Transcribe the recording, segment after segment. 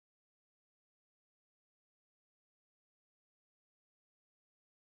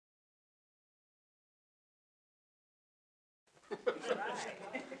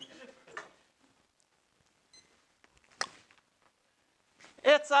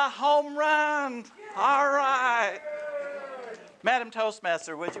It's a home run. All right. Madam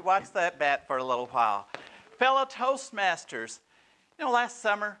Toastmaster, would you watch that bat for a little while? Fellow Toastmasters, you know, last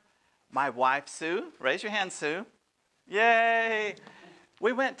summer, my wife, Sue, raise your hand, Sue. Yay.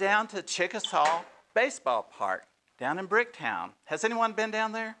 We went down to Chickasaw Baseball Park down in Bricktown. Has anyone been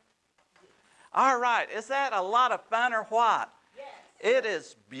down there? All right. Is that a lot of fun or what? Yes. It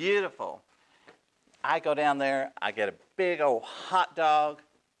is beautiful. I go down there, I get a big old hot dog,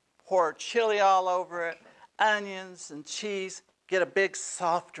 pour chili all over it, onions and cheese, get a big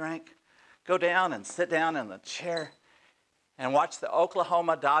soft drink, go down and sit down in the chair and watch the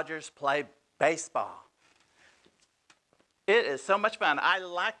Oklahoma Dodgers play baseball. It is so much fun. I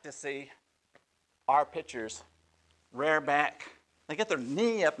like to see our pitchers rear back. They get their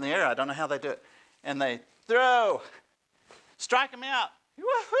knee up in the air. I don't know how they do it. And they throw, strike them out.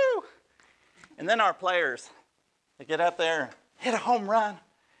 Woohoo! And then our players, they get up there, hit a home run,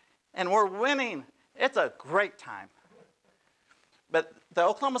 and we're winning. It's a great time. But the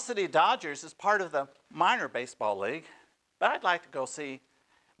Oklahoma City Dodgers is part of the minor baseball league, but I'd like to go see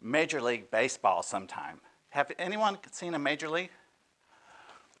Major League Baseball sometime. Have anyone seen a Major League?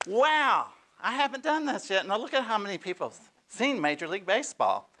 Wow, I haven't done this yet. Now look at how many people have seen Major League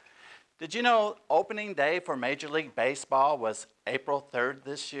Baseball. Did you know opening day for Major League Baseball was April 3rd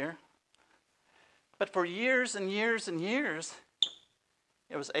this year? But for years and years and years,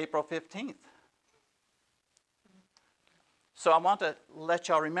 it was April 15th. So I want to let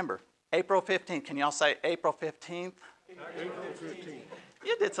y'all remember, April 15th. Can y'all say April 15th? April 15th.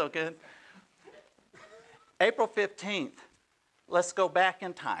 You did so good. April 15th. Let's go back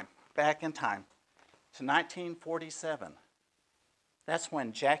in time to 1947. That's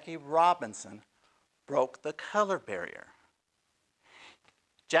when Jackie Robinson broke the color barrier.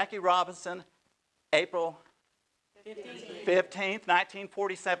 Jackie Robinson, April 15th,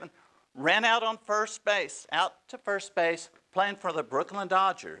 1947, ran out to first base, playing for the Brooklyn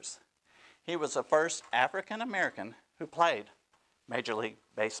Dodgers. He was the first African American who played Major League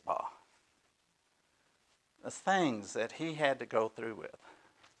Baseball. The things that he had to go through with.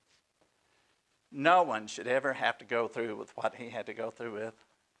 No one should ever have to go through with what he had to go through with.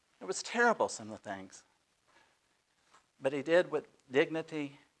 It was terrible, some of the things. But he did with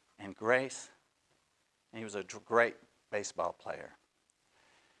dignity and grace, and he was a great baseball player.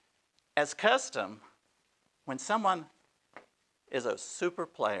 As custom, when someone is a super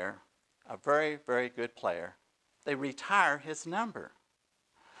player, a very, very good player, they retire his number.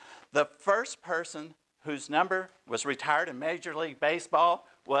 The first person whose number was retired in Major League Baseball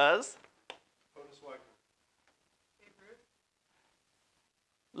was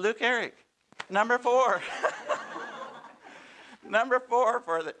Luke Eric, number 4. Number 4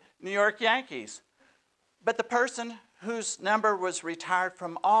 for the New York Yankees. But the person whose number was retired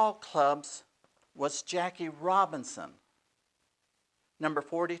from all clubs was Jackie Robinson, number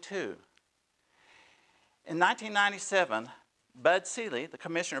 42. In 1997, Bud Selig, the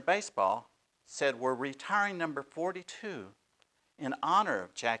commissioner of baseball, said, we're retiring number 42 in honor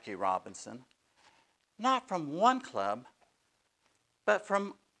of Jackie Robinson, not from one club, but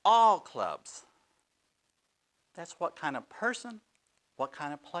from all clubs. That's what kind of person, what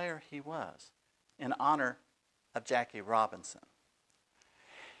kind of player he was, in honor of Jackie Robinson.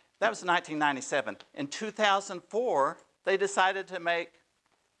 That was 1997. In 2004, they decided to make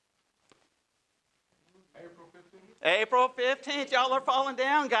April 15th. Y'all are falling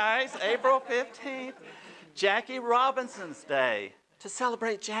down, guys. April 15th, Jackie Robinson's Day, to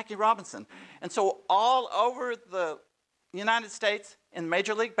celebrate Jackie Robinson. And so all over the United States in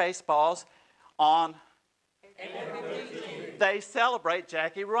Major League Baseballs on April 15th, they celebrate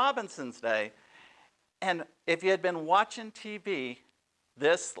Jackie Robinson's Day. And if you had been watching TV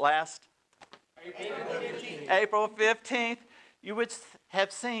this last April 15th, you would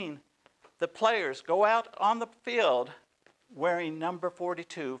have seen the players go out on the field wearing number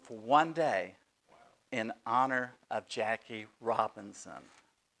 42 for one day in honor of Jackie Robinson.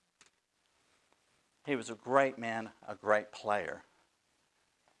 He was a great man, a great player.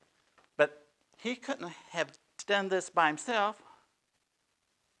 But he couldn't have done this by himself.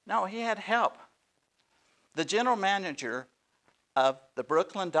 No, he had help. The general manager of the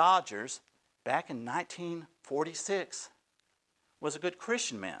Brooklyn Dodgers back in 1946 was a good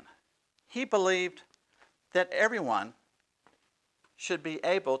Christian man. He believed that everyone should be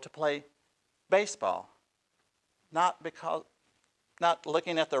able to play baseball, not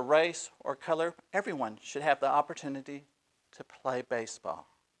looking at their race or color. Everyone should have the opportunity to play baseball.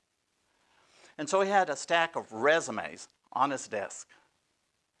 And so he had a stack of resumes on his desk.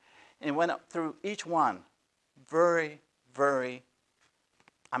 And went up through each one very, very,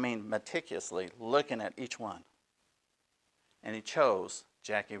 meticulously looking at each one. And he chose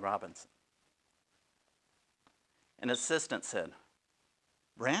Jackie Robinson. An assistant said,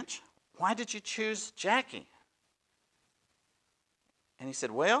 Branch, why did you choose Jackie? And he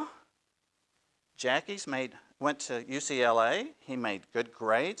said, well, Jackie's went to UCLA. He made good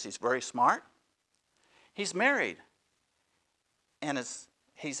grades. He's very smart. He's married. And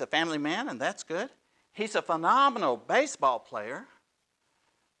he's a family man, and that's good. He's a phenomenal baseball player.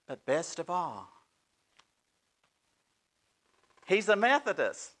 But best of all, he's a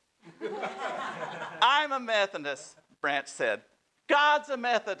Methodist. I'm a Methodist, Branch said. God's a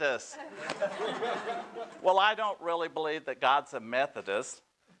Methodist. Well, I don't really believe that God's a Methodist,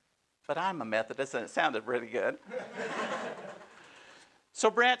 but I'm a Methodist, and it sounded really good. So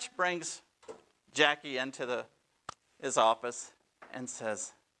Branch brings Jackie into his office and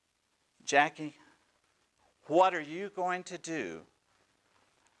says, Jackie, what are you going to do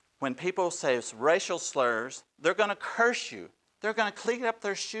when people say racial slurs? They're going to curse you. They're going to clean up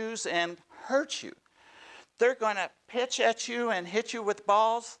their shoes and hurt you. They're going to pitch at you and hit you with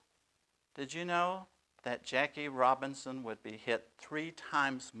balls. Did you know that Jackie Robinson would be hit 3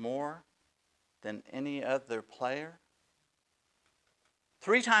 times more than any other player?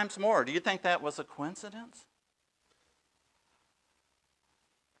 3 times more. Do you think that was a coincidence?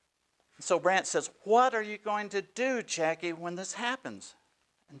 So Branch says, what are you going to do, Jackie, when this happens?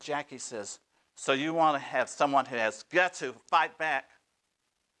 And Jackie says, so you want to have someone who has guts who fight back?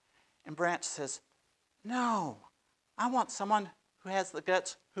 And Branch says, no, I want someone who has the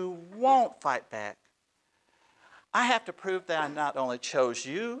guts who won't fight back. I have to prove that I not only chose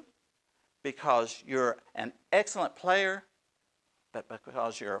you because you're an excellent player, but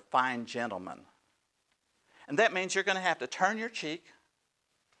because you're a fine gentleman. And that means you're going to have to turn your cheek.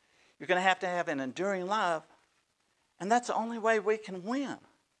 You're going to have an enduring love. And that's the only way we can win.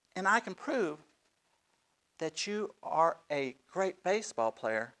 And I can prove that you are a great baseball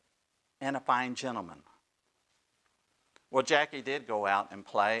player and a fine gentleman. Well, Jackie did go out and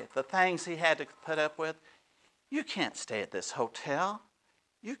play. The things he had to put up with, you can't stay at this hotel.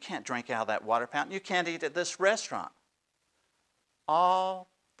 You can't drink out of that water fountain. You can't eat at this restaurant. All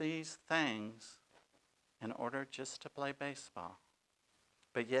these things in order just to play baseball.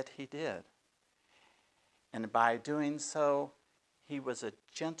 But yet he did. And by doing so, he was a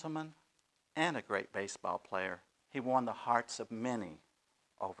gentleman and a great baseball player. He won the hearts of many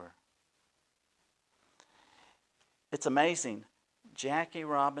over. It's amazing. Jackie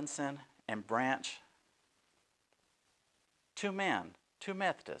Robinson and Branch, 2 men, 2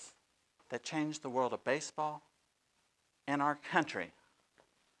 Methodists that changed the world of baseball and our country.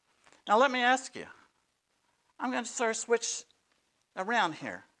 Now let me ask you, I'm going to sort of switch around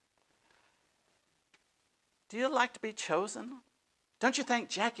here. Do you like to be chosen? Don't you think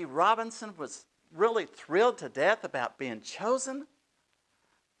Jackie Robinson was really thrilled to death about being chosen?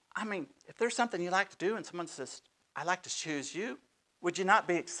 If there's something you like to do and someone says, I'd like to choose you, would you not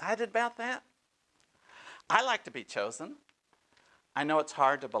be excited about that? I like to be chosen. I know it's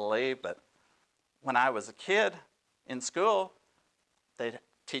hard to believe, but when I was a kid in school, the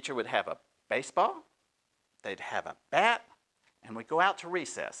teacher would have a baseball, they'd have a bat, and we'd go out to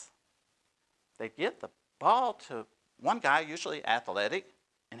recess. They'd get the ball to one guy, usually athletic,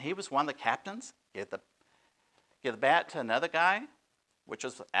 and he was one of the captains. Give the bat to another guy, which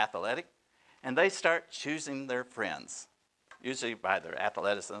was athletic, and they start choosing their friends, usually by their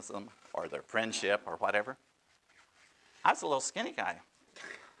athleticism or their friendship or whatever. I was a little skinny guy.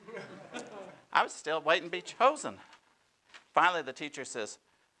 I was still waiting to be chosen. Finally, the teacher says,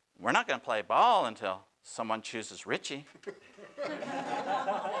 we're not going to play ball until someone chooses Rickey.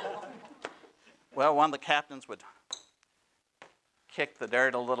 Well, one of the captains would kick the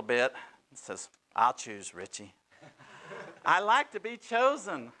dirt a little bit and says, I'll choose Rickey. I like to be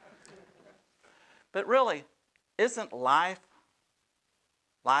chosen. But really, isn't life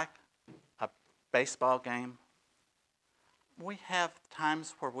like a baseball game? We have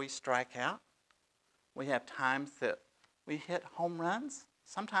times where we strike out. We have times that we hit home runs.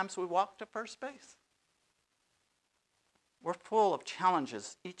 Sometimes we walk to first base. We're full of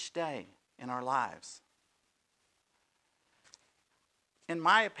challenges each day in our lives. In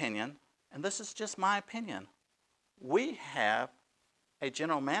my opinion, and this is just my opinion, we have a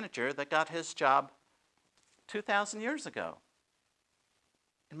general manager that got his job 2,000 years ago.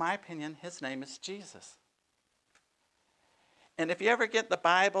 In my opinion, his name is Jesus. And if you ever get the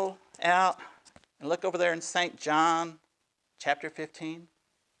Bible out and look over there in St. John, chapter 15,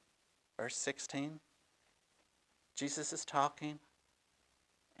 verse 16, Jesus is talking,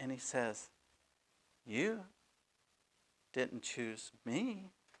 And he says, you didn't choose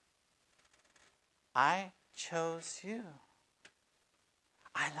me. I chose you.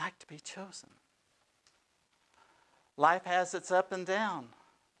 I like to be chosen. Life has its up and down.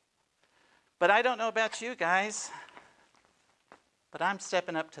 But I don't know about you guys, but I'm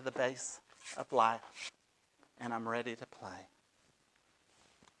stepping up to the base of life, and I'm ready to play.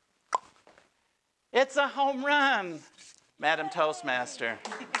 It's a home run, Madam Toastmaster.